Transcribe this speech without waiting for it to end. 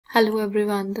Hello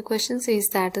everyone, the question says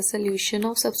that a solution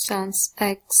of substance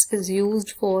X is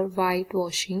used for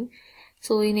whitewashing.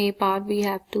 So in A part we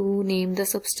have to name the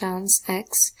substance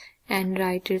X and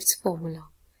write its formula.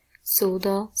 So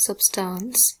the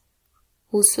substance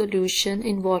whose solution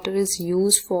in water is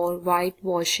used for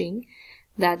whitewashing,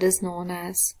 that is known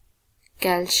as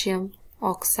calcium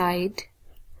oxide,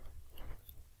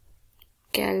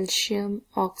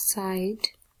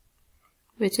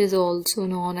 which is also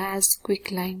known as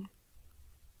quicklime.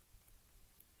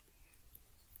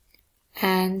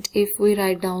 And if we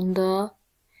write down the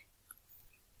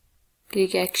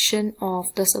reaction of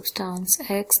the substance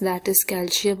X, that is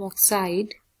calcium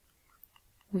oxide,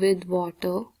 with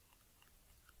water,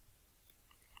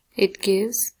 it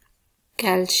gives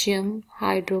calcium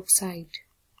hydroxide.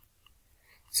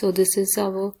 So this is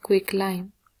our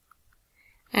quicklime,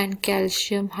 and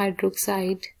calcium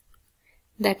hydroxide,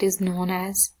 that is known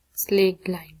as slaked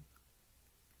lime.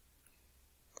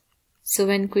 So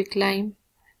when quicklime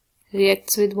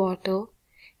reacts with water,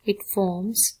 it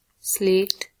forms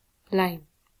slaked lime.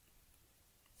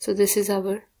 So this is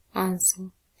our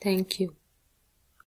answer. Thank you.